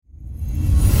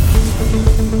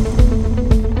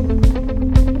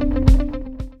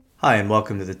Hi, and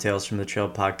welcome to the Tales from the Trail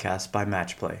podcast by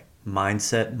Matchplay,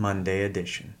 Mindset Monday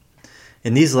edition.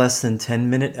 In these less than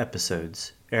 10-minute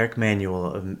episodes, Eric Manuel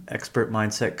of Expert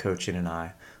Mindset Coaching and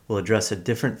I will address a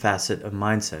different facet of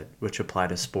mindset which apply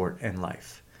to sport and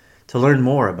life. To learn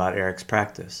more about Eric's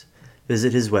practice,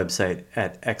 visit his website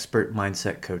at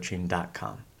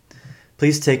expertmindsetcoaching.com.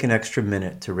 Please take an extra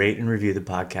minute to rate and review the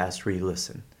podcast where you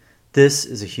listen. This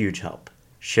is a huge help.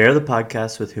 Share the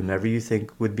podcast with whomever you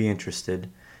think would be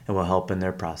interested and will help in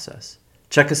their process.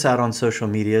 Check us out on social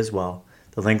media as well.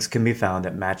 The links can be found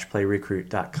at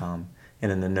matchplayrecruit.com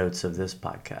and in the notes of this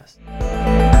podcast.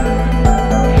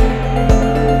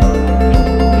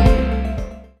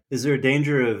 Is there a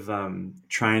danger of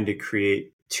trying to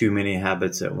create too many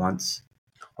habits at once?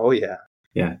 Oh yeah.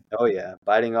 Yeah. Oh yeah.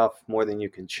 Biting off more than you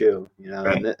can chew,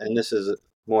 Right. and this is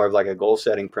more of like a goal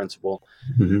setting principle,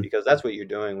 Mm-hmm. because that's what you're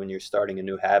doing when you're starting a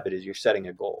new habit is you're setting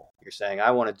a goal. You're saying,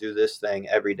 I want to do this thing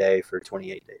every day for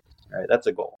 28 days, right? That's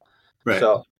a goal. Right.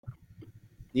 So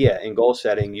yeah, in goal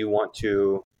setting, you want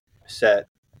to set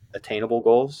attainable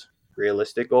goals,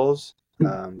 realistic goals,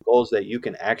 goals that you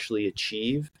can actually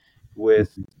achieve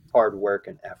with hard work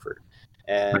and effort.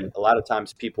 And Right. a lot of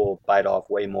times people bite off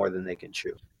way more than they can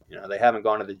chew. They haven't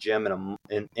gone to the gym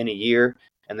in a year,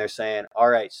 and they're saying, all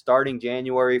right, starting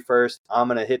January 1st, I'm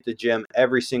going to hit the gym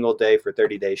every single day for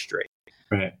 30 days straight.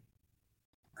 Right.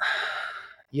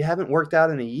 You haven't worked out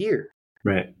in a year.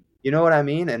 Right. You know what I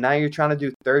mean? And now you're trying to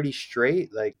do 30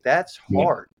 straight. Like, that's Yeah.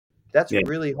 hard. That's Yeah.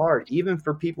 really hard, even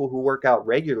for people who work out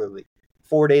regularly,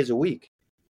 4 days a week.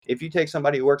 If you take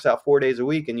somebody who works out 4 days a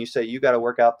week and you say you got to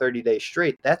work out 30 days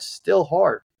straight, that's still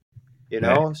hard.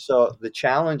 Right. So the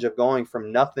challenge of going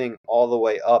from nothing all the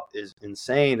way up is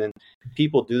insane. And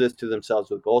people do this to themselves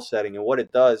with goal setting. And what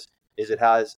it does is it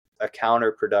has a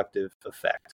counterproductive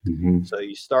effect. Mm-hmm. So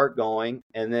you start going,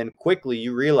 and then quickly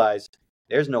you realize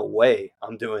there's no way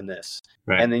I'm doing this.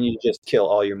 Right. And then you just kill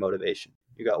all your motivation.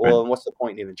 You go, well, what's the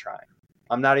point in even trying?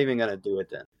 I'm not even going to do it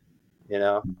then,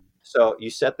 So you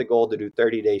set the goal to do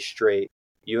 30 days straight.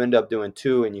 You end up doing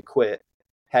 2 and you quit.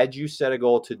 Had you set a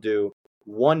goal to do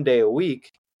 1 day a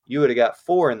week, you would have got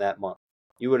 4 in that month.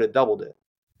 You would have doubled it.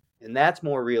 And that's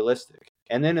more realistic.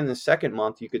 And then in the second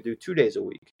month, you could do 2 days a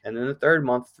week. And then the third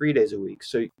month, 3 days a week.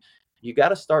 So you got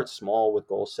to start small with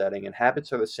goal setting, and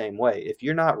habits are the same way. If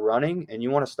you're not running and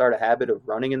you want to start a habit of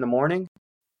running in the morning,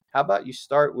 how about you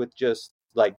start with just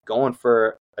like going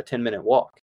for a 10-minute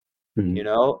walk?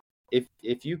 Mm-hmm.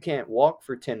 If you can't walk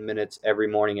for 10 minutes every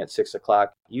morning at 6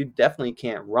 o'clock, you definitely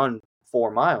can't run 4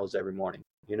 miles every morning.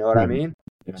 You know what I mean?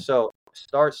 Yeah. So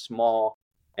start small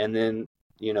and then,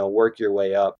 work your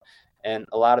way up. And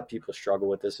a lot of people struggle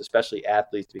with this, especially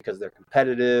athletes, because they're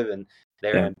competitive and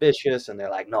they're ambitious and they're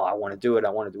like, no, I want to do it.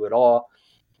 I want to do it all.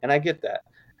 And I get that.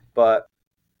 But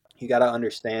you got to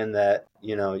understand that,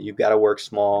 you've got to work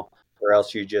small, or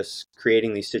else you're just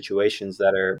creating these situations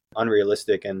that are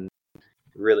unrealistic and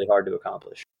really hard to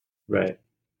accomplish. Right.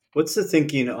 What's the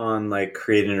thinking on like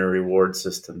creating a reward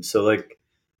system? So like,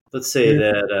 let's say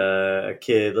that a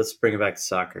kid, let's bring it back to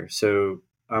soccer. So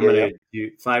I'm Yeah, going to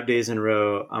do 5 days in a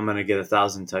row. I'm going to get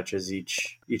 1,000 touches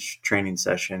each training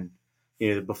session,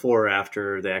 before or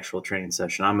after the actual training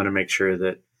session. I'm going to make sure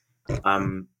that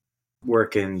I'm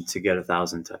working to get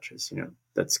 1,000 touches.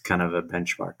 That's kind of a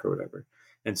benchmark or whatever.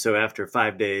 And so after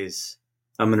 5 days,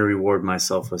 I'm going to reward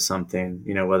myself with something,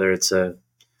 whether it's I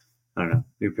don't know,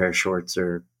 new pair of shorts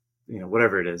or,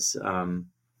 whatever it is.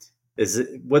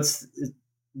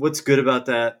 What's good about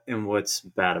that and what's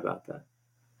bad about that?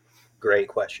 Great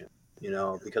question.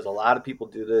 Because a lot of people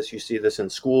do this. You see this in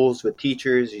schools with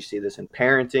teachers. You see this in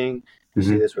parenting. You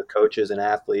see this with coaches and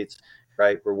athletes,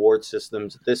 right? Reward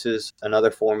systems. This is another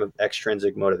form of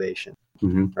extrinsic motivation,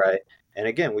 right? And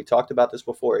again, we talked about this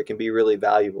before. It can be really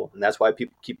valuable. And that's why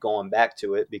people keep going back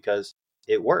to it, because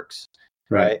it works,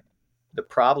 right? The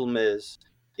problem is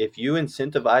if you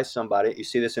incentivize somebody, you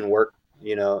see this in work,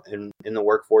 in the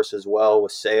workforce as well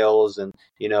with sales. And,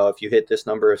 if you hit this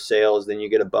number of sales, then you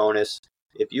get a bonus.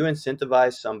 If you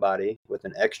incentivize somebody with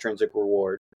an extrinsic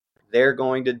reward, they're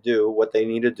going to do what they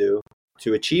need to do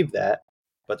to achieve that,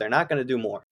 but they're not going to do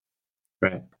more.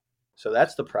 Right. So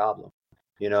that's the problem.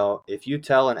 If you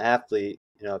tell an athlete,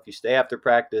 if you stay after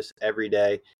practice every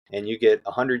day and you get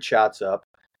 100 shots up,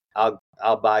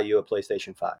 I'll buy you a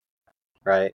PlayStation 5,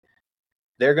 right?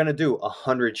 They're going to do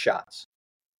 100 shots.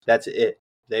 That's it.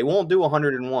 They won't do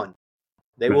 101.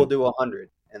 They will do 100,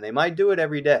 and they might do it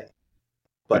every day,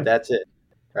 but that's it,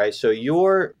 right? So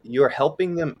you're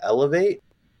helping them elevate,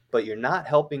 but you're not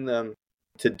helping them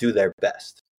to do their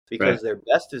best, because their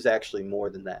best is actually more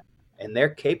than that, and they're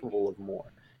capable of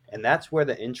more. And that's where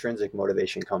the intrinsic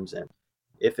motivation comes in.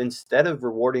 if instead of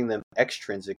rewarding them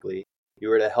extrinsically, you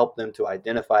were to help them to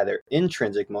identify their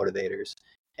intrinsic motivators,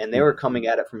 and they were coming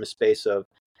at it from a space of,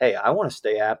 hey, I want to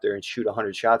stay after and shoot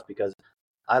 100 shots because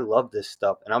I love this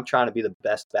stuff and I'm trying to be the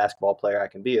best basketball player I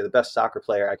can be or the best soccer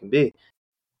player I can be.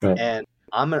 Right. And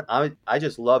I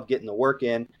just love getting the work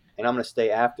in, and I'm going to stay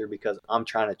after because I'm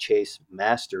trying to chase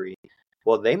mastery.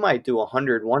 Well, they might do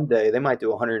 100 one day, they might do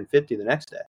 150 the next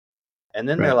day. And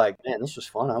then they're Right. like, man, this was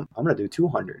fun. I'm going to do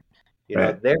 200.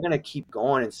 Right. They're going to keep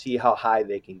going and see how high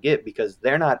they can get because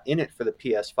they're not in it for the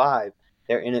PS5.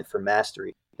 They're in it for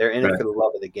mastery. They're in it Right. for the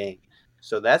love of the game.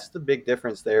 So that's the big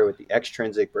difference there with the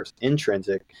extrinsic versus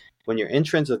intrinsic. When you're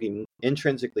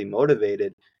intrinsically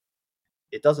motivated,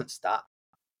 it doesn't stop.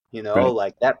 Right.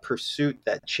 Like that pursuit,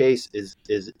 that chase is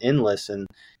endless. And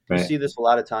you Right. see this a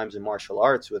lot of times in martial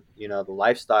arts with, the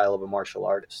lifestyle of a martial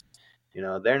artist.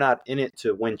 They're not in it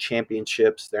to win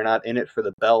championships. They're not in it for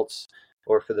the belts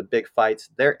or for the big fights.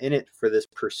 They're in it for this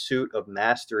pursuit of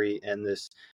mastery and this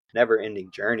never ending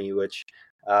journey, which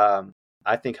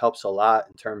I think helps a lot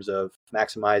in terms of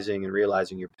maximizing and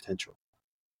realizing your potential.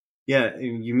 Yeah,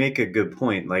 you make a good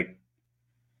point. Like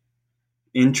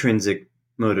intrinsic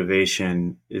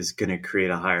motivation is going to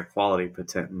create a higher quality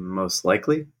potential, most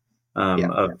likely,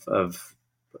 Yeah. of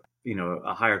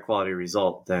a higher quality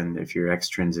result than if you're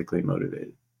extrinsically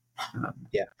motivated.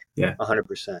 Yeah. Yeah.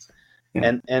 100%.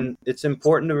 Yeah. And it's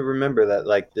important to remember that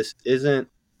like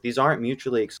these aren't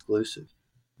mutually exclusive.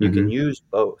 You can Mm-hmm. use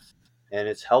both, and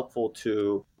it's helpful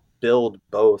to build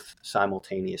both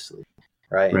simultaneously,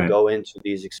 right? And Right. go into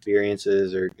these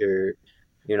experiences or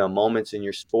moments in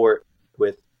your sport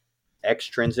with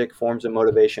extrinsic forms of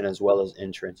motivation as well as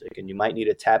intrinsic. And you might need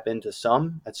to tap into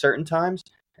some at certain times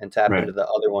and tap Right. into the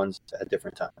other ones at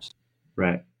different times.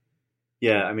 Right.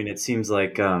 Yeah. I mean, it seems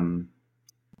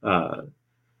uh,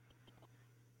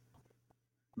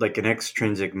 like an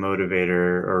extrinsic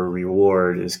motivator or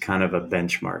reward is kind of a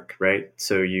benchmark, right?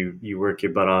 So you work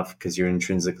your butt off because you're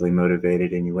intrinsically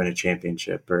motivated and you win a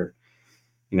championship, or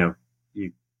you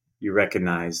you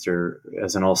recognized or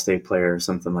as an all-state player or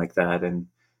something like that, and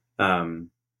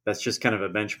that's just kind of a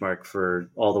benchmark for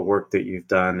all the work that you've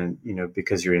done, and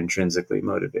because you're intrinsically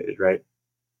motivated, right?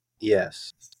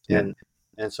 Yes. Yeah.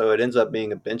 And so it ends up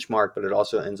being a benchmark, but it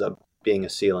also ends up being a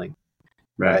ceiling,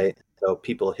 Right. right? So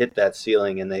people hit that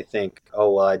ceiling and they think,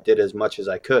 oh, well, I did as much as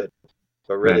I could.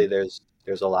 But really Right.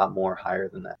 there's a lot more higher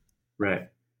than that. Right.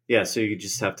 Yeah. So you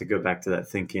just have to go back to that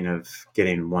thinking of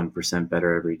getting 1%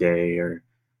 better every day, or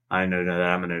I know that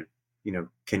I'm going to,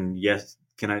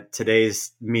 can I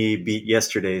today's me beat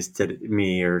yesterday's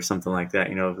me or something like that,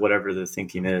 whatever the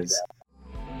thinking is. Exactly.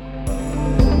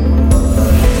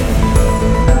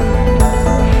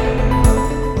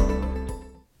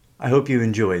 I hope you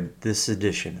enjoyed this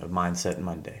edition of Mindset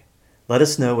Monday. Let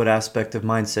us know what aspect of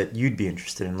mindset you'd be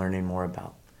interested in learning more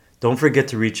about. Don't forget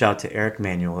to reach out to Eric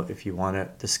Manuel if you want to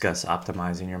discuss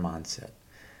optimizing your mindset.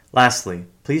 Lastly,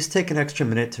 please take an extra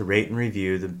minute to rate and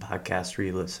review the podcast where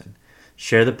you listen.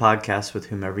 Share the podcast with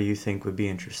whomever you think would be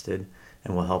interested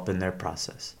and will help in their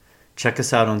process. Check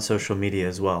us out on social media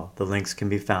as well. The links can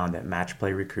be found at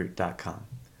matchplayrecruit.com.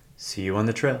 See you on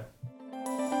the trail.